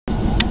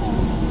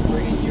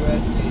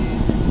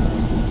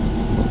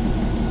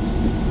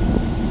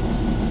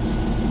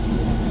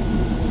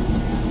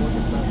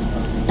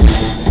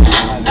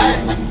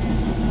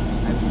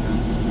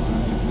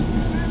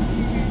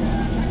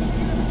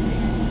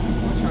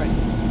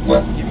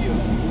Give you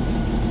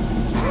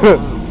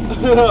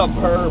a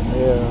burp.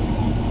 Yeah.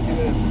 Give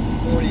it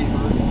 40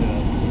 hertz.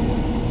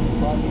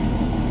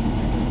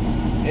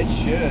 It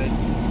should.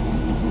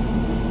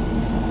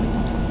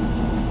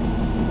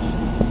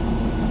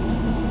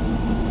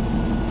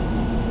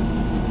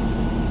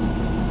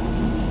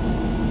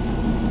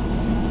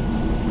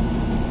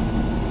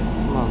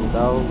 Come on,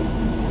 dog.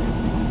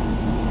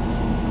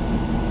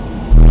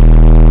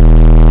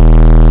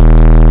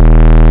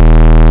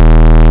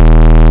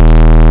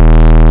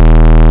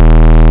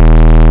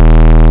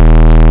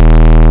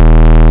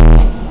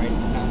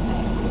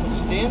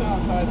 Stand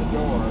outside the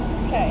door.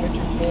 Okay. Put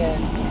your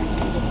head.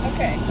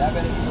 Okay. That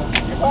minute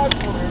you're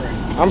probably over here.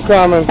 I'm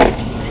coming.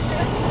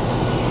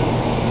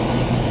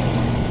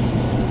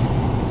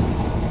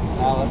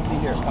 Now let's see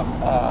here.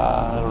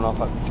 I don't know if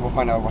we'll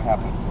find out what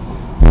happened.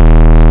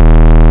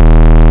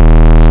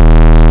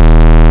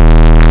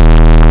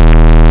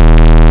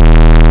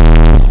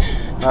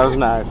 That was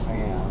nice. Oh,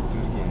 yeah, let's do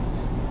it again.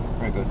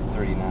 We're gonna go to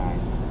 39.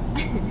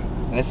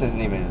 And this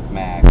isn't even his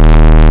max.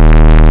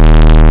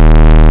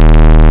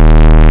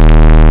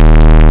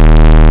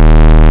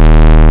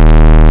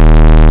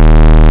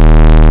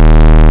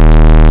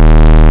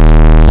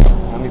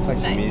 Let me play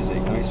some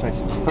music. Let me play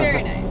some music.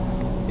 Very nice.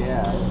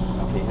 Yeah.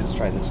 Okay, let's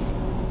try this one.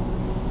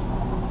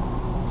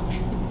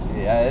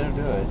 Yeah, it'll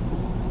do it.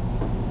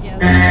 Yeah.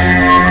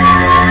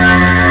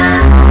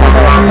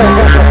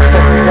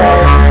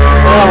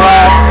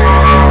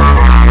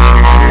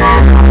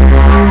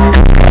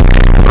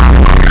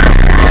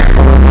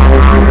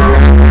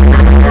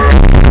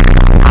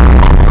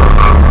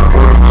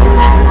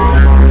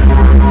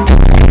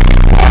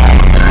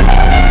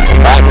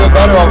 I feel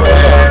better over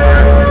here.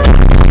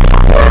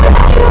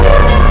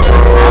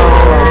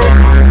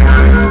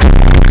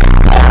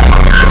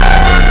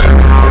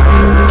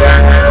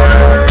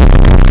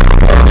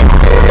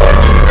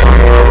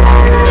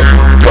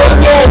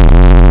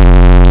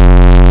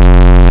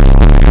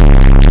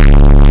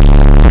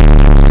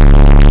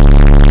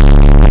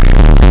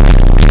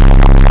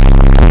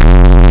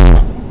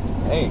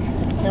 Hey,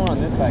 camera on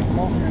this side. Come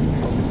over here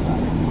and look this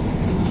side.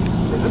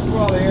 So this is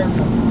where all the air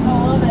comes. I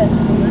love it.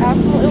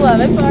 Absolutely love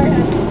it. Sorry.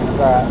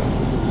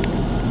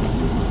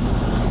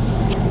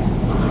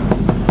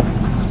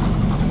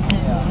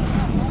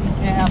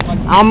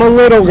 I'm a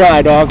little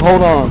guy, dog.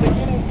 Hold on.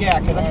 Yeah,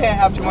 because I can't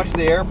have too much of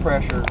the air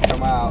pressure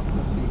come out.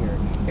 Let's see here.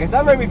 Because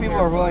not very many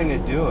people are willing to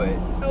do it.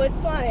 Oh, it's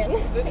flying.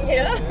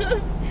 Yeah.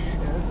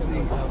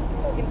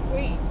 Fucking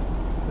sweet.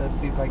 Let's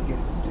see if I can get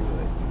it to do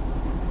it.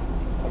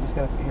 I'm just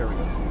gonna. Here we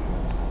go.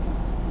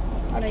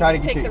 I'm Now trying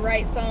you to get pick you. the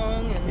right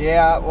song and.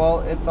 Yeah,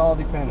 well, it's all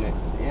dependent.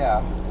 Yeah.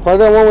 Play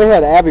that one we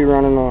had Abby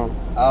running on.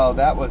 Oh,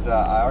 that was.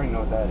 I already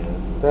know what that is.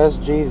 That's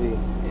Jeezy.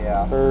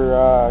 Yeah.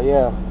 Or,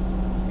 yeah.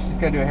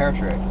 She's gonna do a hair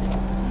trick.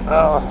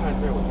 Oh.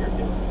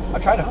 I'm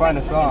trying to find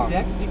a song.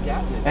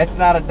 That's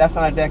not a deck.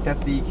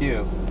 That's the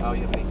EQ. Oh,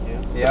 you think you?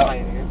 Yep.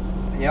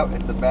 Yep.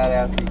 It's a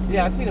badass EQ.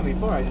 Yeah, I've seen it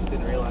before. I just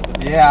didn't realize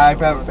it. Yeah, I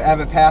have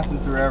it passing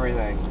through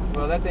everything.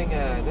 Well, that thing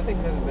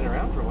hasn't been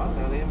around for a while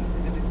now. Did they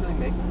really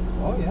make it?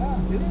 Oh yeah.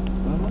 Did it?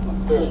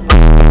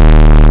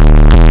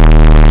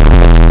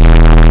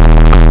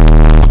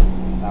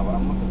 Not what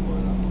I'm looking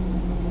for though.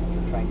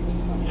 I'm trying to get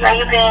you something. Now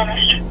you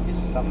vanished. Get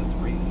you something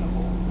that's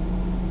reasonable.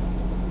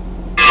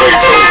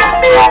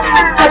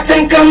 I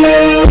think I'm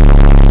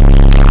in.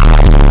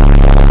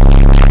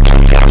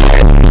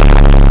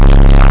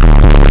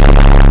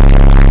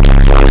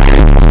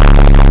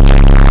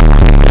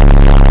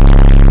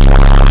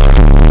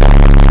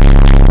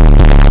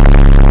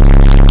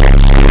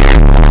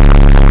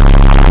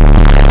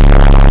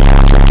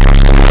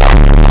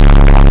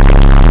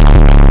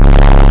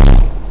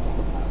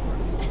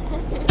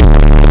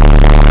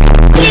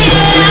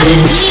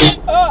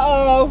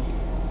 Uh-oh.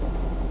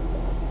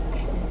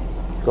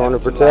 Going to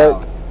Too protect.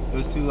 loud. It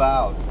was too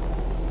loud.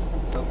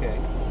 It's okay.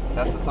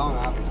 That's the song,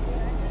 obviously.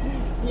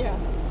 Yeah.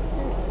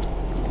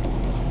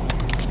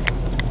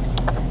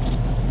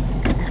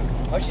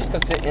 Why don't you just go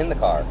sit in the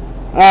car?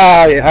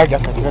 Ah, yeah, I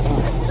guess I could.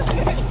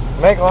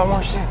 Make a lot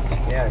more sense.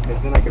 Yeah,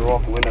 because then I can roll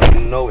up the window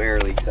and no air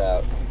leaks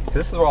out.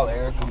 This is where all the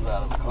air comes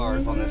out of the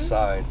cars on this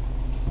side.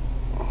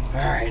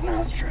 Alright,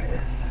 now let's try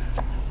this.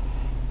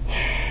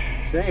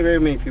 There ain't very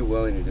many people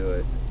willing to do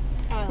it.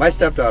 Oh, My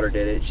stepdaughter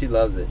did it. She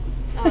loves it.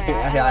 Oh,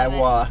 yeah, I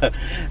love it.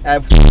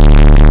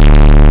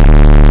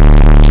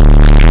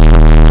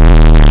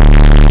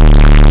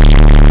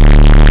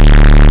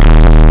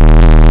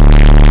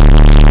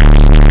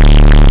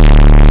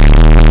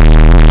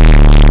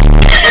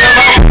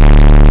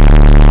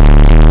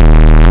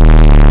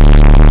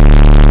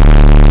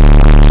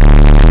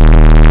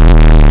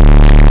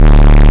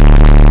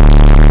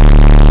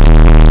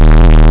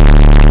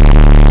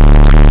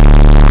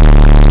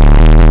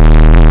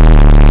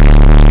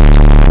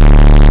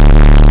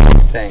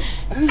 Thanks.